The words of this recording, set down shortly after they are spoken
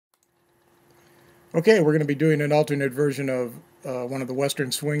Okay, we're going to be doing an alternate version of one of the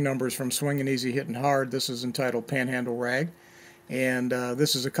Western swing numbers from Swingin' Easy Hittin' Hard. This is entitled Panhandle Rag, and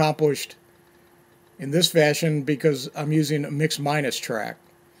this is accomplished in this fashion because I'm using a mix minus track,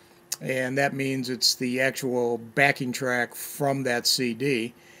 and that means it's the actual backing track from that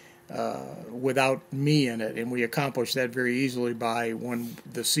CD without me in it, and we accomplished that very easily by when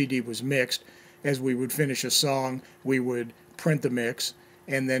the CD was mixed. As we would finish a song, we would print the mix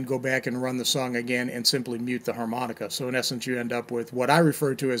and then go back and run the song again and simply mute the harmonica. So in essence, you end up with what I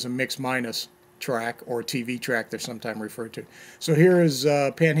refer to as a mix minus track, or TV track they're sometimes referred to. So here is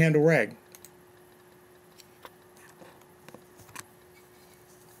Panhandle Rag.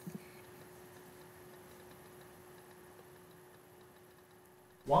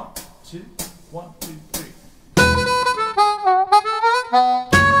 One, two, 1, 2, 3.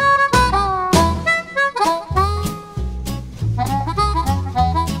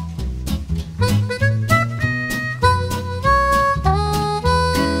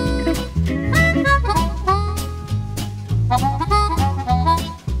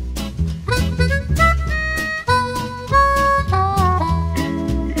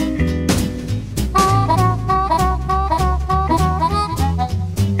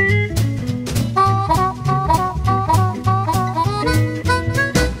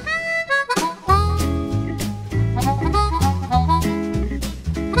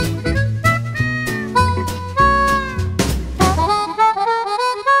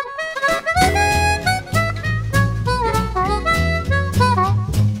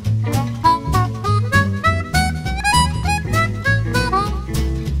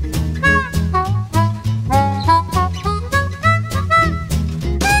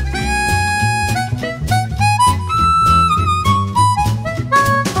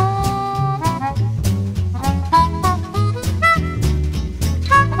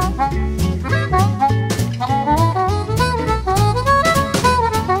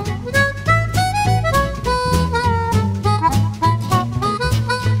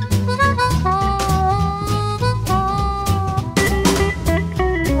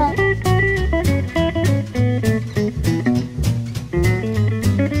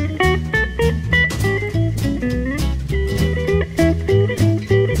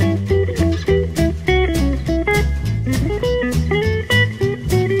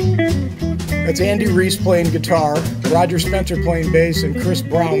 That's Andy Reese playing guitar, Roger Spencer playing bass, and Chris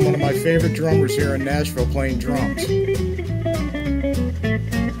Brown, one of my favorite drummers here in Nashville, playing drums.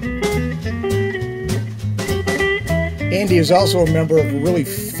 Andy is also a member of a really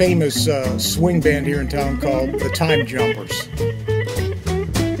famous swing band here in town called the Time Jumpers.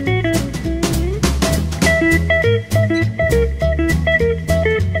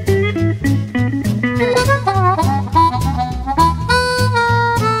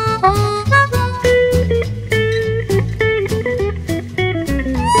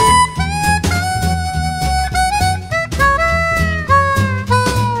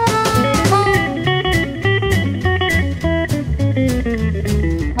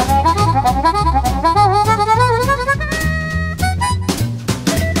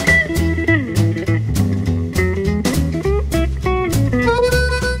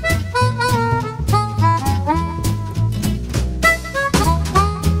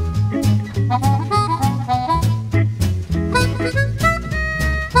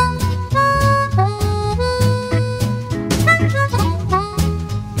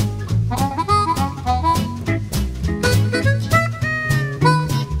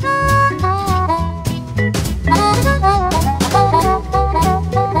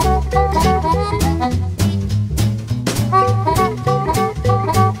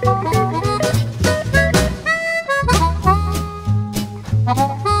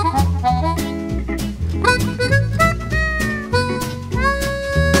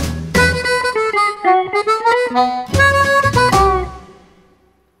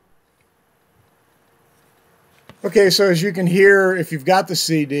 Okay, so as you can hear, if you've got the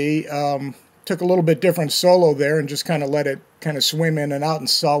CD, took a little bit different solo there and just kind of let it kind of swim in and out and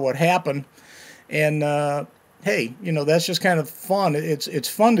saw what happened. And hey, you know, that's just kind of fun. It's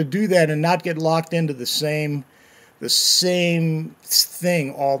fun to do that and not get locked into the same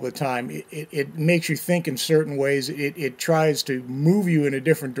thing all the time. It makes you think in certain ways. It tries to move you in a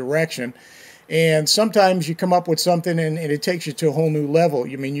different direction. And sometimes you come up with something and it takes you to a whole new level.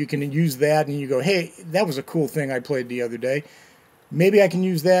 I mean, you can use that and you go, hey, that was a cool thing I played the other day. Maybe I can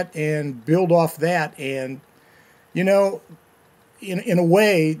use that and build off that. And, you know, in a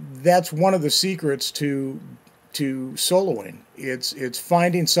way, that's one of the secrets to soloing. It's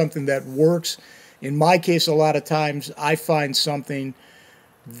finding something that works. In my case, a lot of times I find something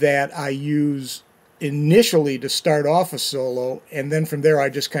that I use initially to start off a solo, and then from there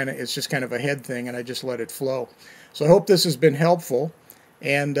it's just kind of a head thing, and I just let it flow. So I hope this has been helpful,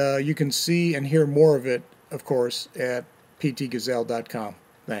 and you can see and hear more of it, of course, at ptgazelle.com.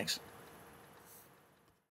 Thanks.